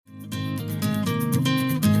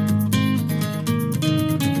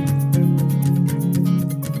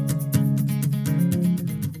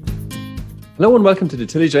Hello and welcome to the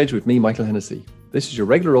Tillage Edge with me, Michael Hennessy. This is your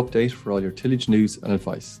regular update for all your tillage news and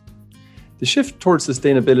advice. The shift towards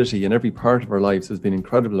sustainability in every part of our lives has been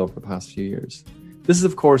incredible over the past few years. This,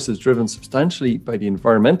 of course, is driven substantially by the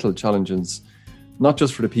environmental challenges, not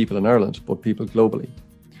just for the people in Ireland, but people globally.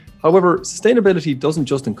 However, sustainability doesn't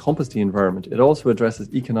just encompass the environment, it also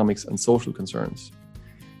addresses economics and social concerns.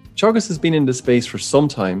 Teagasc has been in this space for some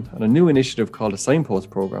time, and a new initiative called the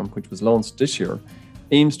Signpost Programme, which was launched this year,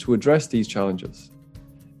 aims to address these challenges.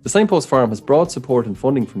 The Signpost Farm has broad support and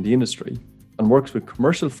funding from the industry and works with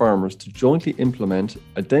commercial farmers to jointly implement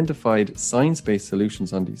identified science-based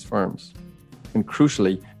solutions on these farms, and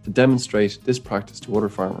crucially, to demonstrate this practice to other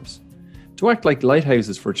farmers, to act like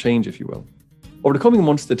lighthouses for change, if you will. Over the coming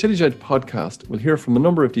months, the Tillage Edge podcast will hear from a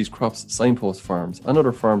number of these crops signpost farms and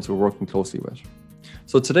other farms we're working closely with.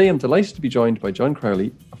 So today I'm delighted to be joined by John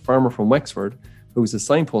Crowley, a farmer from Wexford, who is a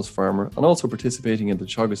signpost farmer and also participating in the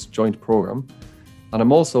Teagasc Joint Programme. And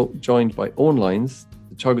I'm also joined by Owen Lyons,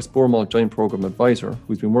 the Teagasc Bournemouth Joint Programme Advisor,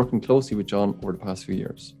 who's been working closely with John over the past few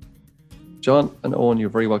years. John and Owen, you're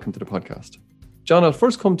very welcome to the podcast. John, I'll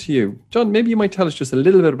first come to you. John, maybe you might tell us just a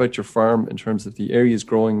little bit about your farm in terms of the areas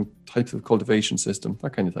growing, types of cultivation system,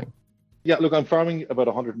 that kind of thing. Yeah, look, I'm farming about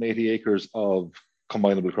 180 acres of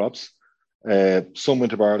combinable crops. Some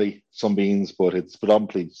winter barley, some beans, but it's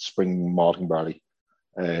predominantly spring malting barley.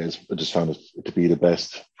 I just found it to be the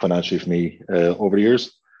best financially for me over the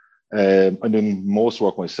years. I'm doing most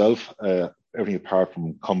work myself, everything apart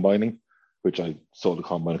from combining, which I sold a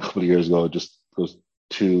combine a couple of years ago. It just was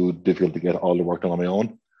too difficult to get all the work done on my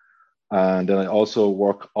own. And then I also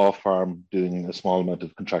work off farm doing a small amount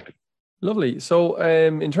of contracting. Lovely. So,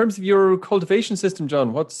 in terms of your cultivation system,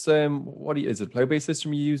 John, is it a plough-based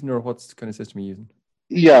system you're using, or what's the kind of system you're using?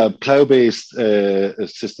 Yeah, plough-based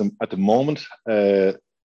system at the moment.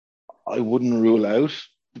 I wouldn't rule out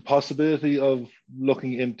the possibility of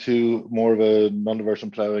looking into more of a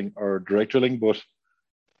non-diversion ploughing or direct drilling, but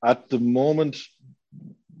at the moment,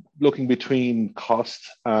 looking between cost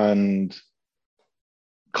and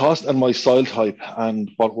my soil type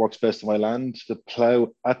and what works best in my land, the plough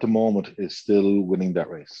at the moment is still winning that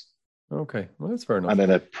race. Okay, well, that's fair enough. And then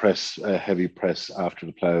a heavy press after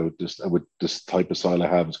the plough. Just with this type of soil I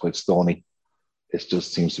have, it's quite stony. It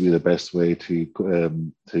just seems to be the best way to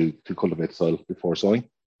cultivate soil before sowing.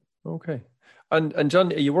 Okay, and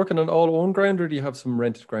John, are you working on all own ground, or do you have some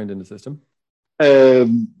rented ground in the system?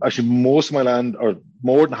 Actually, most of my land, or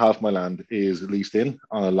more than half my land, is leased in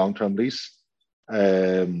on a long-term lease.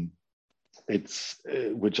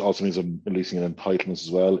 Which also means I'm leasing in entitlements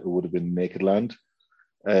as well. It would have been naked land,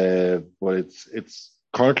 but it's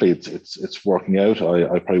currently working out.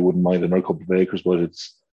 I probably wouldn't mind another couple of acres, but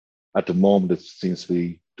it's at the moment it seems to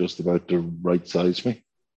be just about the right size for me.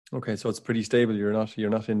 Okay, so it's pretty stable. You're not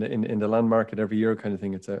in the land market every year kind of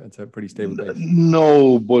thing. It's a pretty stable base.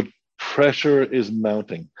 No, but pressure is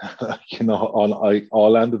mounting. On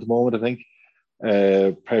all land at the moment, I think.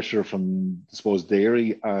 Pressure from, I suppose,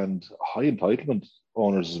 dairy and high entitlement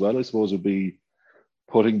owners as well, I suppose, would be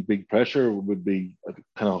putting big pressure. Would be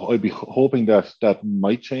I'd be hoping that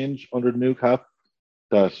might change under the new cap,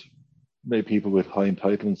 that maybe people with high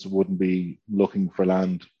entitlements wouldn't be looking for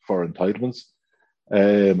land for entitlements,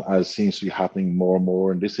 as seems to be happening more and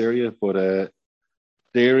more in this area. But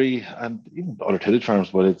dairy and even other tillage farms,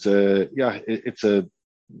 but it's a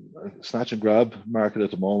snatch and grab market at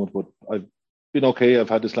the moment. But I've been okay. I've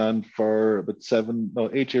had this land for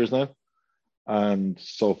about 8 years now, and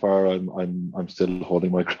so far I'm still holding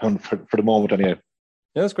my ground for the moment anyway.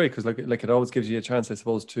 Yeah, that's great, because like it always gives you a chance, I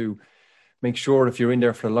suppose, to make sure if you're in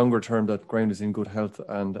there for a longer term that ground is in good health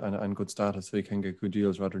and good status, so you can get good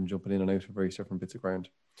deals rather than jumping in and out of various different bits of ground.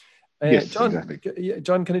 Yes, John, exactly.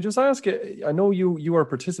 John, can I just ask you, I know you are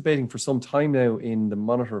participating for some time now in the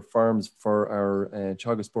Monitor Farms for our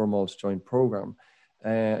Teagasc Bournemouth Joint Programme,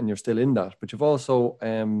 and you're still in that, but you've also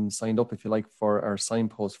signed up, if you like, for our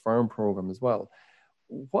Signpost Farm Programme as well.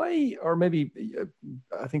 Why, or maybe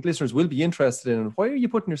I think listeners will be interested in, why are you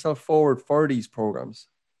putting yourself forward for these programs?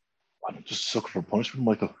 I'm just sucking for punishment,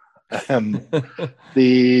 Michael.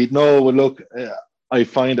 I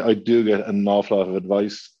find I do get an awful lot of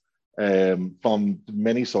advice from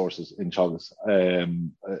many sources in Teagasc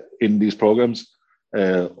in these programs.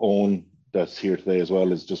 Owen, that's here today as well,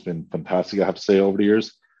 has just been fantastic, I have to say, over the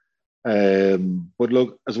years. But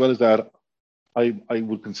look, as well as that, I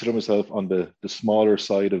would consider myself on the smaller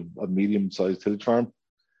side of a medium-sized tillage farm,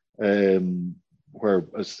 where,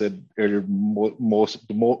 as I said earlier, more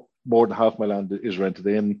than half my land is rented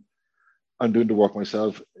in. I'm doing the work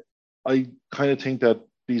myself. I kind of think that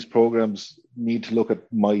these programs need to look at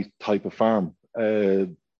my type of farm.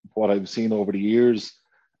 what I've seen over the years,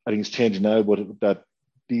 I think it's changing now, but that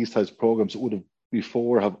these types of programs would have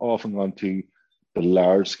before have often gone to the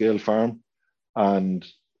large scale farm, and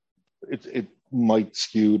it might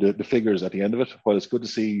skew the figures at the end of it. While it's good to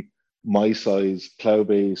see my size plough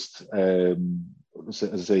based, as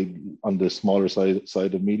I say, on the smaller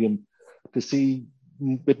side of medium, to see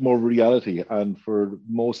a bit more reality. And for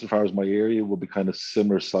most of the farmers in my area will be kind of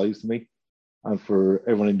similar size to me, and for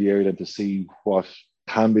everyone in the area then to see what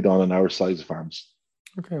can be done on our size of farms.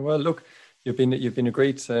 Okay, well, look, you've been a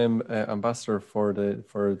great ambassador for the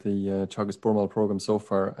Teagasc Burmall program so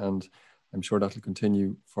far, and I'm sure that'll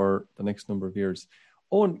continue for the next number of years.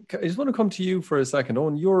 Owen, I just want to come to you for a second.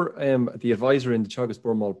 Owen, you're the advisor in the Teagasc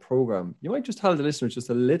Burmall program. You might just tell the listeners just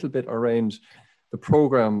a little bit around the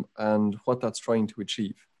program and what that's trying to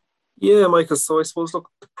achieve. Yeah, Michael. So I suppose, look,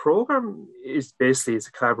 the program is basically a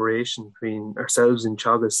collaboration between ourselves in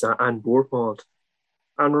Teagasc and Burmall,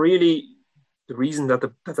 and really the reason that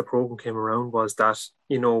the program came around was that,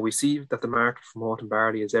 we see that the market for malt and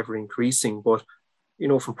barley is ever increasing, but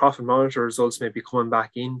from profit monitor results maybe coming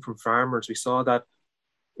back in from farmers, we saw that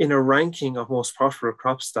in a ranking of most profitable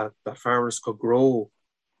crops that farmers could grow,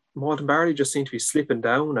 malt and barley just seemed to be slipping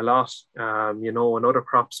down a lot, and other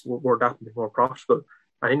crops were that bit more profitable.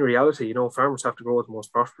 And in reality, farmers have to grow the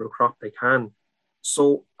most profitable crop they can.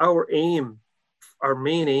 So our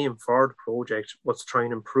main aim for the project was to try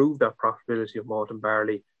and improve that profitability of malt and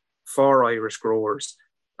barley for Irish growers.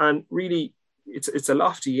 And really, it's a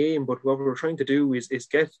lofty aim, but what we're trying to do is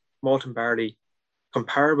get malt and barley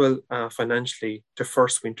comparable financially to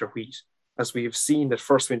first winter wheat, as we have seen that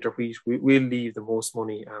first winter wheat will leave the most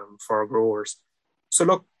money for our growers. So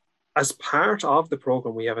look, as part of the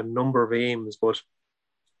program, we have a number of aims, but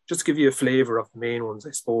just to give you a flavour of the main ones,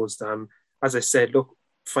 I suppose, as I said, look,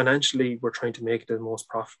 financially, we're trying to make it the most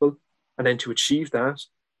profitable. And then to achieve that,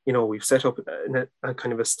 we've set up and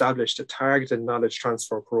kind of established a targeted knowledge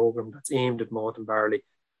transfer program that's aimed at malt and barley.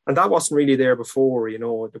 And that wasn't really there before,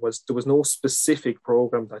 there was no specific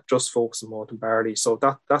program that just focused on malt and barley. So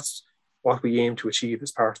that's what we aim to achieve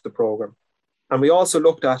as part of the program. And we also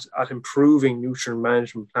looked at improving nutrient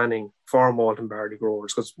management planning for malt and barley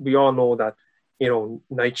growers, because we all know that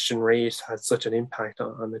nitrogen rate has such an impact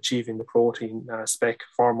on achieving the protein spec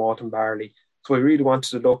for malt and barley. So we really wanted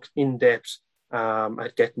to look in depth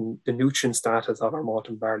at getting the nutrient status of our malt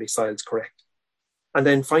and barley soils correct. And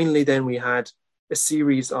then finally, we had a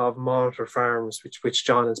series of monitor farms, which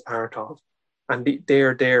John is part of. And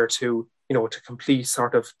they're there to complete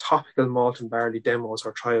sort of topical malt and barley demos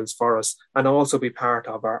or trials for us, and also be part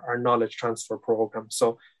of our knowledge transfer program.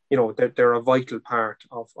 So they're a vital part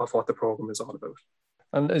of what the program is all about.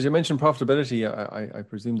 And as you mentioned, profitability, I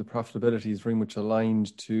presume the profitability is very much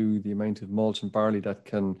aligned to the amount of malt and barley that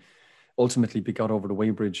can ultimately be got over the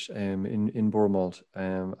weighbridge in Burmalt.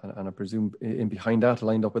 And I presume in behind that,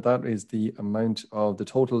 lined up with that, is the amount of the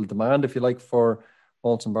total demand, if you like, for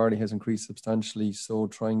malt and barley has increased substantially. So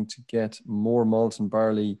trying to get more malt and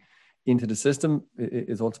barley into the system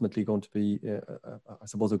is ultimately going to be, I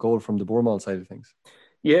suppose, a goal from the Burmalt side of things.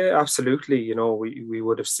 Yeah, absolutely. We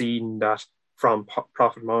would have seen that from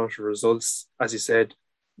profit monitor results, as you said,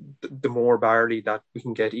 the more barley that we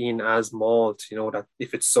can get in as malt, that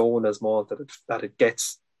if it's sown as malt, that it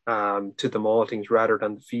gets to the maltings rather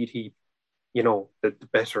than the feed heap, the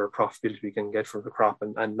better profitability we can get from the crop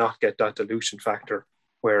and not get that dilution factor.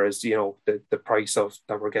 Whereas, the price of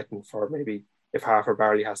that we're getting for maybe if half our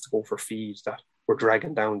barley has to go for feed, that we're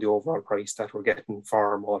dragging down the overall price that we're getting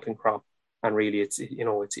for our malting crop. And really, it's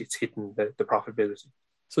hitting the profitability.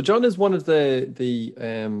 So John is one of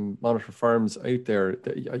the monitor farms out there.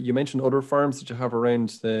 You mentioned other farms that you have around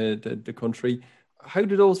the country. How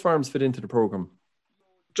do those farms fit into the program?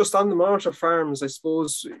 Just on the monitor farms, I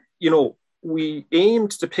suppose, we aimed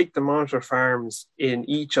to pick the monitor farms in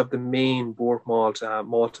each of the main Burmalt,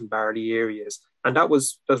 malt and barley areas. And that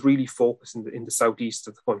was really focused in the southeast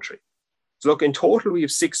of the country. So look, in total, we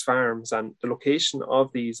have 6 farms, and the location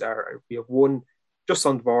of these we have one just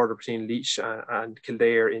on the border between Laois and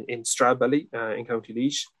Kildare in Stradbally in County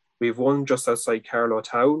Laois. We have one just outside Carlow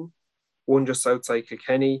Town, one just outside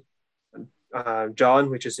Kilkenny, John,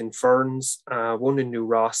 which is in Ferns, one in New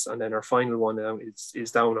Ross, and then our final one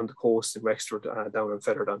is down on the coast in Wexford, down on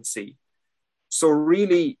Featherdon-Sea. So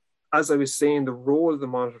really, as I was saying, the role of the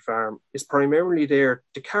monitor farm is primarily there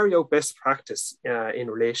to carry out best practice in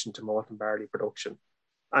relation to malt and barley production,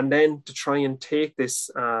 and then to try and take this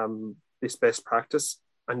best practice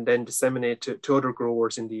and then disseminate to other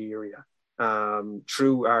growers in the area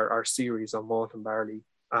through our series of malt and barley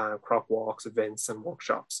crop walks, events, and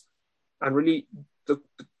workshops. And really,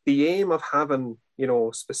 the aim of having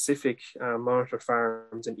specific monitor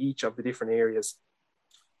farms in each of the different areas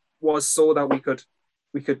was so that we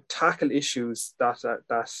could tackle issues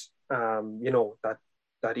that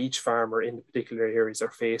each farmer in the particular areas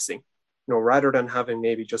are facing. Rather than having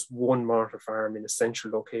maybe just one monitor farm in a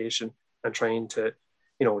central location and trying to,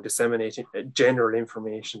 disseminate general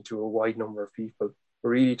information to a wide number of people. We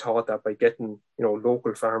really thought that by getting,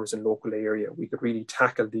 local farmers in local area, we could really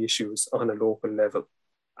tackle the issues on a local level.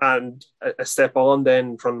 And a step on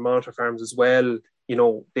then from monitor farms as well,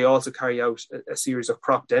 they also carry out a series of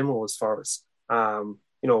crop demos for us.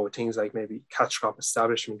 Things like maybe catch crop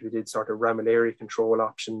establishment. We did sort of ramularia control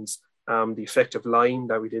options, the effective lime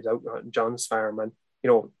that we did out on John's farm. And,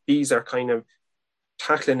 these are kind of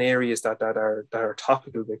tackling areas that are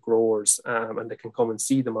topical with growers, and they can come and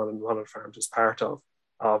see them on our farms as part of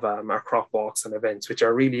our crop walks and events, which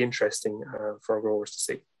are really interesting for growers to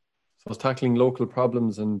see. So tackling local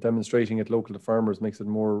problems and demonstrating it local to farmers makes it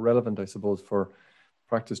more relevant, I suppose, for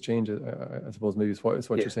practice change. I suppose maybe it's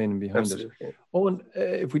what you're saying behind absolutely. it. Owen,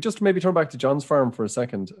 if we just maybe turn back to John's farm for a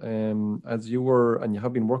second, as you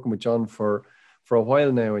have been working with John for a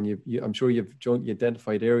while now, and I'm sure you've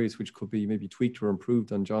identified areas which could be maybe tweaked or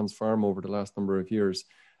improved on John's farm over the last number of years.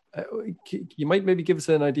 You might maybe give us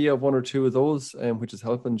an idea of one or two of those, which is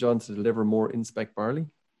helping John to deliver more in-spec barley.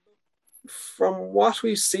 From what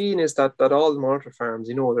we've seen is that all the monitor farms,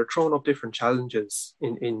 they're throwing up different challenges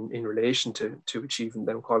in relation to achieving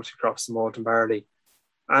them quality crops of malt and barley.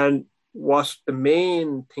 And what the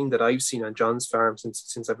main thing that I've seen on John's farm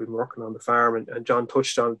since I've been working on the farm, and John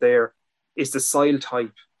touched on it there, is the soil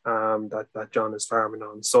type that John is farming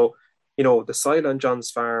on. So, the soil on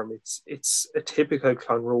John's farm, it's a typical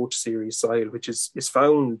Clonroach series soil, which is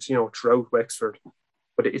found, throughout Wexford.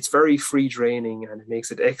 But it's very free draining, and it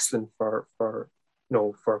makes it excellent for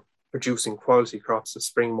producing quality crops of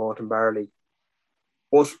spring malt and barley.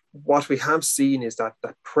 But what we have seen is that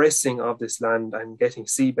pressing of this land and getting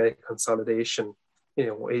seabed consolidation,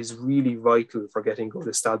 is really vital for getting good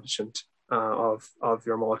establishment of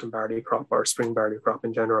your malt and barley crop or spring barley crop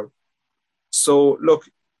in general. So look,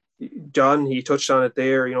 John, he touched on it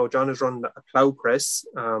there. John has run a plough press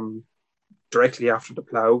directly after the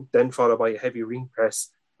plough, then followed by a heavy ring press,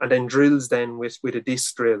 and then drills then with a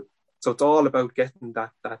disc drill. So it's all about getting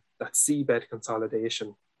that seabed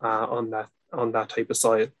consolidation on that type of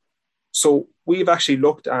soil. So we've actually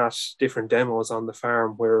looked at different demos on the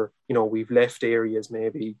farm where, we've left areas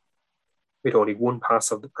maybe with only one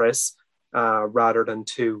pass of the press rather than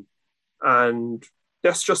two. And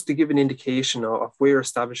that's just to give an indication of where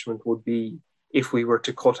establishment would be if we were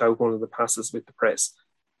to cut out one of the passes with the press.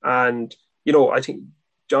 And I think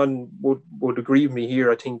John would agree with me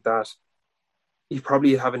here. I think that he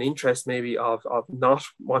probably have an interest maybe of not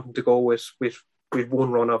wanting to go with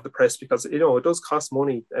one run of the press, because it does cost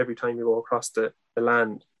money every time you go across the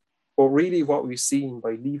land. But really what we've seen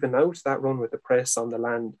by leaving out that run with the press on the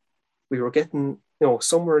land, we were getting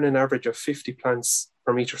somewhere in an average of 50 plants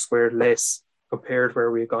per metre squared less compared where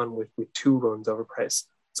we had gone with two runs of a press.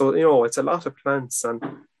 So it's a lot of plants, and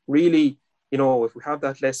really, if we have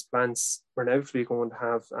that less plants, we're inevitably going to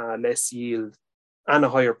have less yield and a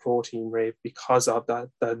higher protein rate because of that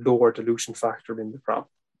lower dilution factor in the crop.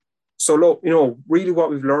 So look, really what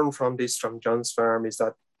we've learned from John's farm is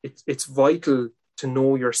that it's vital to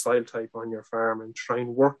know your soil type on your farm and try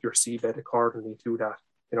and work your seabed accordingly to that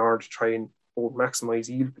in order to try and both maximize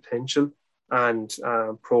yield potential and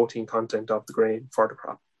protein content of the grain for the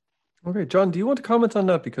crop. Okay, John, do you want to comment on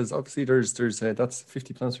that? Because obviously there's that's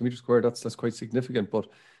 50 plants per metre square. That's quite significant, but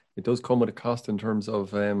it does come with a cost in terms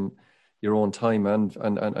of your own time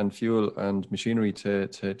and fuel and machinery to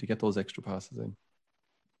get those extra passes in.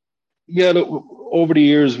 Yeah, look, over the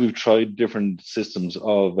years we've tried different systems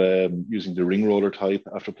of using the ring roller type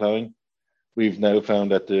after ploughing. We've now found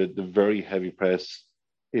that the very heavy press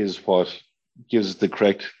is what gives the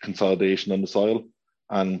correct consolidation on the soil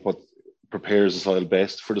and what prepares the soil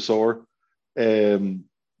best for the sower.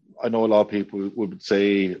 I know a lot of people would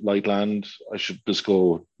say light land, I should just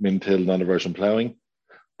go min-till non-aversion ploughing,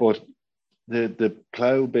 but the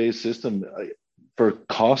plough-based system, for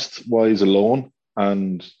cost-wise alone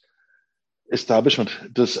and establishment,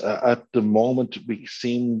 just at the moment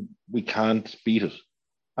we can't beat it.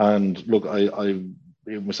 And look, I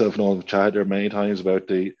myself and I've chatted there many times about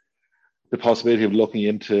the possibility of looking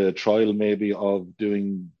into a trial maybe of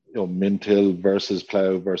doing min-till versus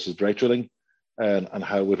plough versus direct drilling, and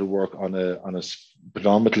how it would work on a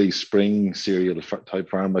predominantly spring cereal type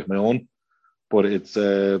farm like my own. But it's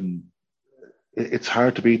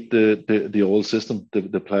hard to beat the old system,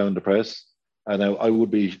 the plough and the press. And I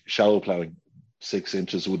would be shallow ploughing 6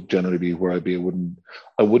 inches would generally be where I'd be.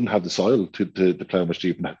 I wouldn't have the soil to plow much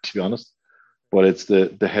deep in that, to be honest. But it's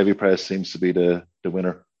the heavy press seems to be the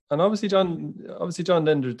winner. And obviously, John.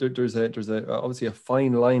 Then there's obviously a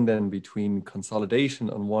fine line then between consolidation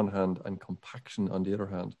on one hand and compaction on the other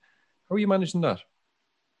hand. How are you managing that?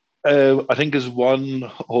 I think as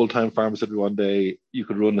one old-time farmer said one day, you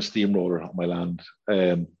could run a steamroller on my land.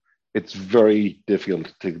 It's very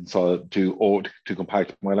difficult to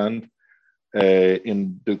compact my land.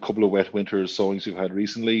 In the couple of wet winter sowings we've had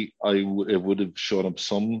recently, it would have shown up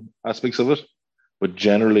some aspects of it, but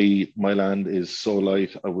generally my land is so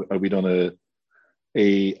light. We done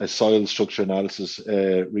a soil structure analysis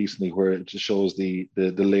recently where it just shows the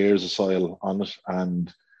layers of soil on it,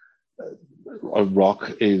 and a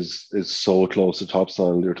rock is so close to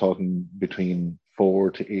topsoil. You're talking between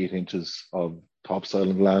 4 to 8 inches of topsoil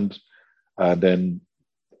in the land, and then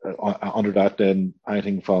under that, then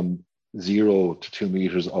anything from 0 to 2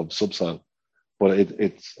 meters of subsoil. But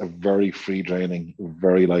it's a very free draining,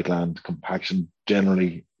 very light land. Compaction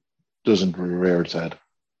generally doesn't rear its head.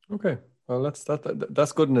 Okay, well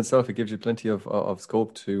that's good in itself. It gives you plenty of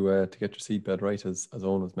scope to get your seedbed right, as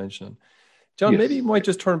Owen was mentioning. John, yes. Maybe you might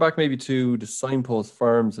just turn back maybe to the Signpost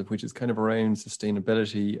Farms, which is kind of around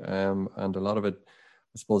sustainability, and a lot of it,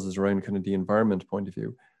 I suppose, is around kind of the environment point of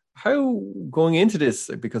view. How, going into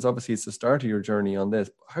this, because obviously it's the start of your journey on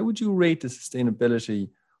this, how would you rate the sustainability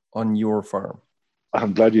on your farm?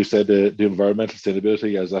 I'm glad you said the environmental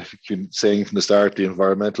sustainability, as I've been saying from the start, the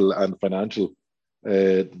environmental and financial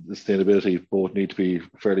sustainability both need to be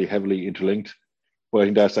fairly heavily interlinked. But I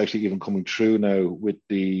think that's actually even coming true now with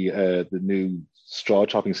the new straw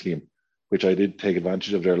chopping scheme, which I did take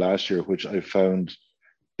advantage of there last year, which I found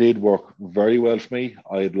did work very well for me.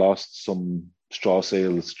 I had lost some straw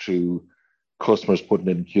sales through customers putting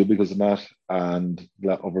in cubicles and that. And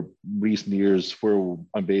over recent years, where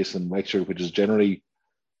I'm based in Wexford, which is generally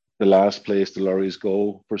the last place the lorries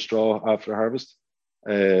go for straw after harvest.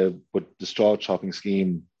 But the straw chopping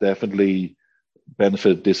scheme definitely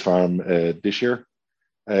benefited this farm this year.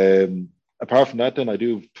 Apart from that, then I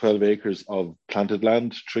do have 12 acres of planted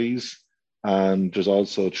land, trees, and there's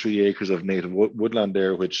also 3 acres of native woodland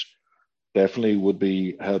there, which definitely would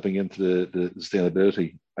be helping into the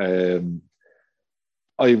sustainability.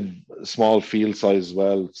 I've a small field size as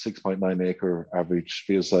well, 6.9 acre average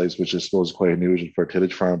field size, which I suppose is quite unusual for a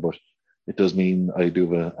tillage farm, but it does mean I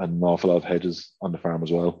do have an awful lot of hedges on the farm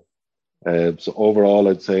as well. So overall,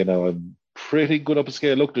 I'd say now I'm pretty good up a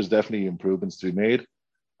scale. Look, there's definitely improvements to be made,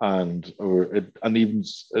 and even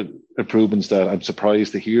improvements that I'm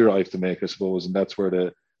surprised to hear I have to make, I suppose, and that's where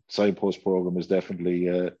the Signpost program is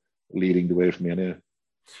definitely leading the way for me anyway.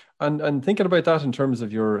 And thinking about that in terms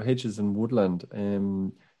of your hedges and woodland,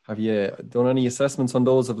 have you done any assessments on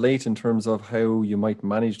those of late in terms of how you might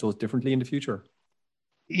manage those differently in the future?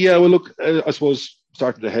 Yeah, well, look, I suppose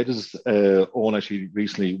starting the hedges, Owen actually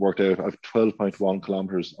recently worked out I have 12.1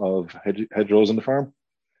 kilometres of hedgerows on the farm.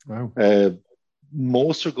 Wow.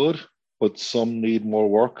 Most are good, but some need more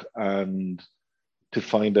work, and to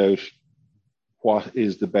find out what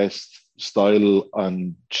is the best style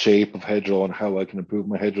and shape of hedgerow and how I can improve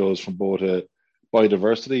my hedgerows from both a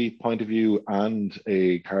biodiversity point of view and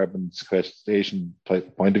a carbon sequestration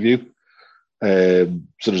type point of view. So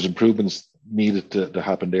there's improvements needed to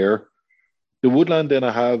happen there. The woodland, then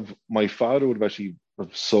my father would have actually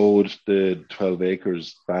sowed the 12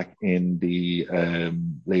 acres back in the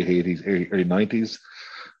late 80s, early 90s.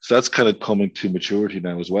 So that's kind of coming to maturity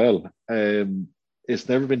now as well. It's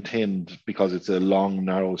never been tinned because it's a long,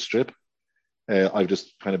 narrow strip. I've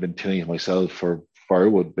just kind of been tinning it myself for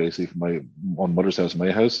firewood, basically, for my mother's house and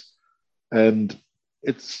my house. And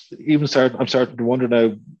I'm starting to wonder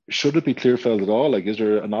now, should it be clear felled at all? Like, is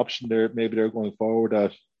there an option there, maybe they're going forward,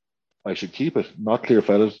 that I should keep it, not clear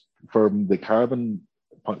felled from the carbon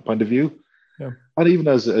point of view? Yeah. And even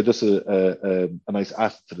as just a nice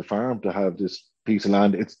asset to the farm to have this piece of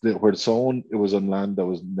land. Where it's sown, it was on land that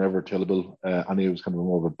was never tillable, and it was kind of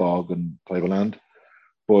more of a bog and type of land.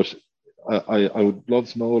 But I would love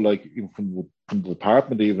to know, like, even from the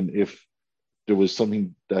department, even if there was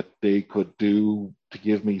something that they could do to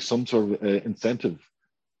give me some sort of incentive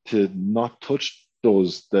to not touch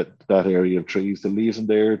that area of trees, to leave them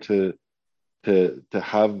there to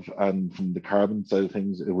have, and from the carbon side of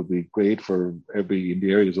things, it would be great for everybody in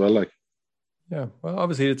the area as well. Like, yeah, well,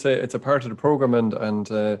 obviously it's a part of the program,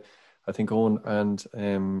 and I think Owen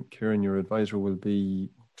and Kieran, your advisor, will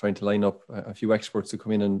be trying to line up a few experts to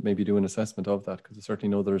come in and maybe do an assessment of that, because I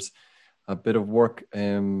certainly know there's a bit of work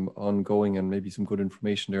ongoing and maybe some good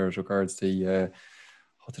information there as regards the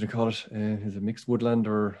what do they call it? Is it mixed woodland,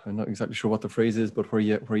 or I'm not exactly sure what the phrase is, but where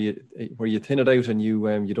you thin it out and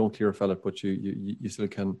you don't clear fellet, but you still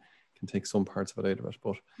can take some parts of it out of it.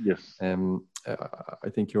 But yes, I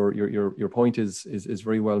think your point is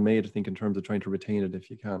very well made. I think in terms of trying to retain it if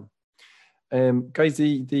you can. Guys,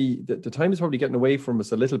 the time is probably getting away from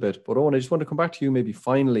us a little bit, but Owen, I just want to come back to you maybe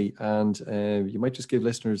finally, and you might just give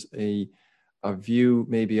listeners a view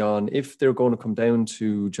maybe on if they're going to come down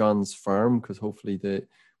to John's farm, because hopefully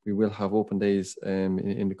we will have open days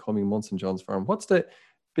in the coming months in John's farm. What's the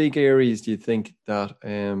big areas do you think that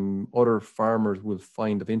other farmers will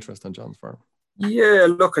find of interest on John's farm? Yeah,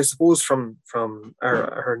 look, I suppose from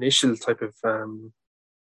our initial type of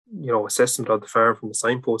assessment of the farm from the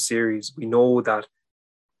Signpost series, we know that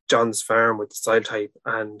John's farm with the soil type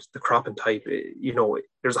and the cropping type,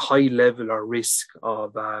 there's a high level or risk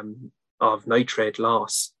of nitrate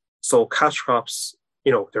loss. So catch crops,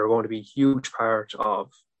 they're going to be a huge part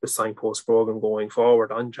of the Signpost program going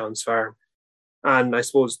forward on John's farm. And I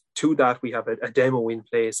suppose to that, we have a demo in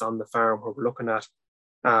place on the farm where we're looking at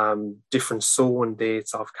different sowing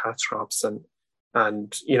dates of catch crops and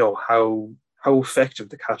how effective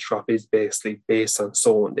the catch crop is basically based on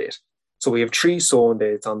sowing date. So we have 3 sowing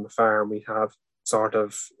dates on the farm. We have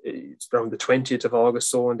it's around the 20th of August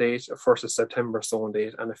sowing date, a 1st of September sowing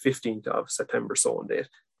date, and a 15th of September sowing date.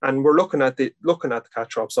 And we're looking at the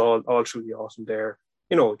catch crops all through the autumn there,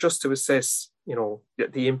 just to assess,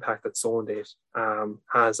 the impact that sowing date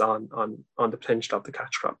has on the potential of the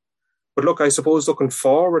catch crop. But look, I suppose looking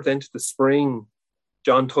forward into the spring,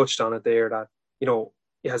 John touched on it there that,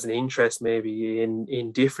 he has an interest maybe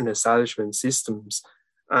in different establishment systems.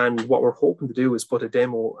 And what we're hoping to do is put a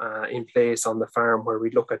demo in place on the farm where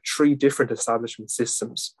we look at 3 different establishment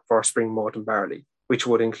systems for spring malt barley, which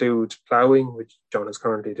would include ploughing, which John is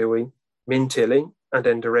currently doing, min-tilling, and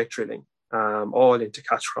then direct drilling, all into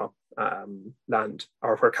catch crop land,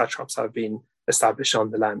 or where catch crops have been established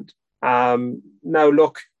on the land. Now,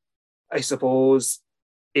 look, I suppose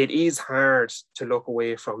it is hard to look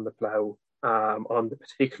away from the plough on the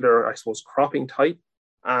particular, I suppose, cropping type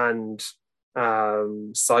and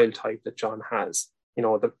soil type that John has.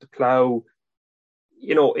 The plough,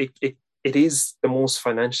 it is the most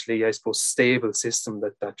financially, I suppose, stable system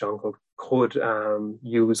that John could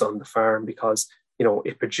use on the farm because,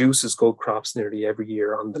 it produces good crops nearly every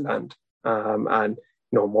year on the land. And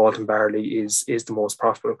malt and barley is the most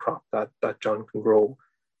profitable crop that John can grow.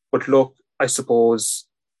 But look, I suppose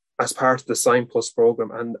as part of the Signpost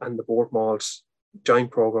program and the Board Malt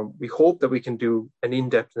joint program, we hope that we can do an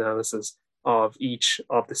in-depth analysis of each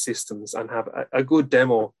of the systems and have a good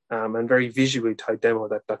demo and very visually type demo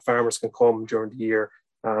that farmers can come during the year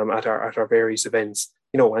at our various events,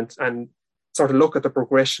 and sort of look at the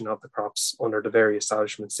progression of the crops under the various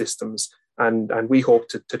establishment systems. And we hope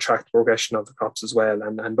to track the progression of the crops as well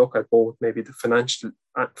and look at both maybe the financial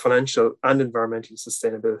and environmental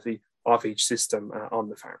sustainability of each system on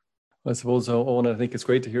the farm. I suppose, Owen, I think it's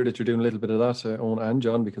great to hear that you're doing a little bit of that, Owen and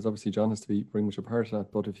John, because obviously John has to be very much a part of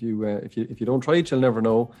that. But if you don't try it, you'll never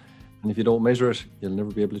know. And if you don't measure it, you'll never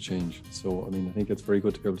be able to change. So, I think it's very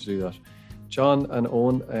good to be able to do that. John and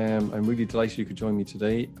Owen, I'm really delighted you could join me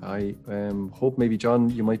today. I hope maybe, John,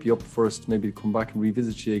 you might be up first, maybe come back and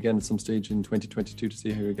revisit you again at some stage in 2022 to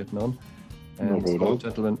see how you're getting on. So,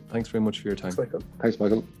 gentlemen, thanks very much for your time. Thanks,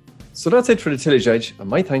 Michael. So that's it for the Tillage Edge, and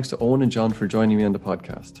my thanks to Owen and John for joining me on the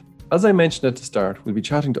podcast. As I mentioned at the start, we'll be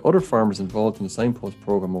chatting to other farmers involved in the Signpost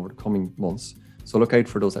program over the coming months, so look out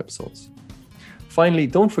for those episodes. Finally,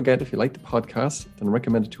 don't forget, if you like the podcast, then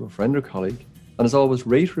recommend it to a friend or colleague. And as always,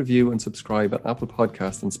 rate, review and subscribe at Apple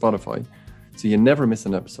Podcasts and Spotify so you never miss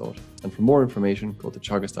an episode. And for more information, go to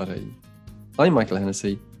teagasc.ie. I'm Michael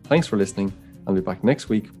Hennessy. Thanks for listening. I'll be back next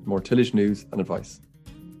week with more tillage news and advice.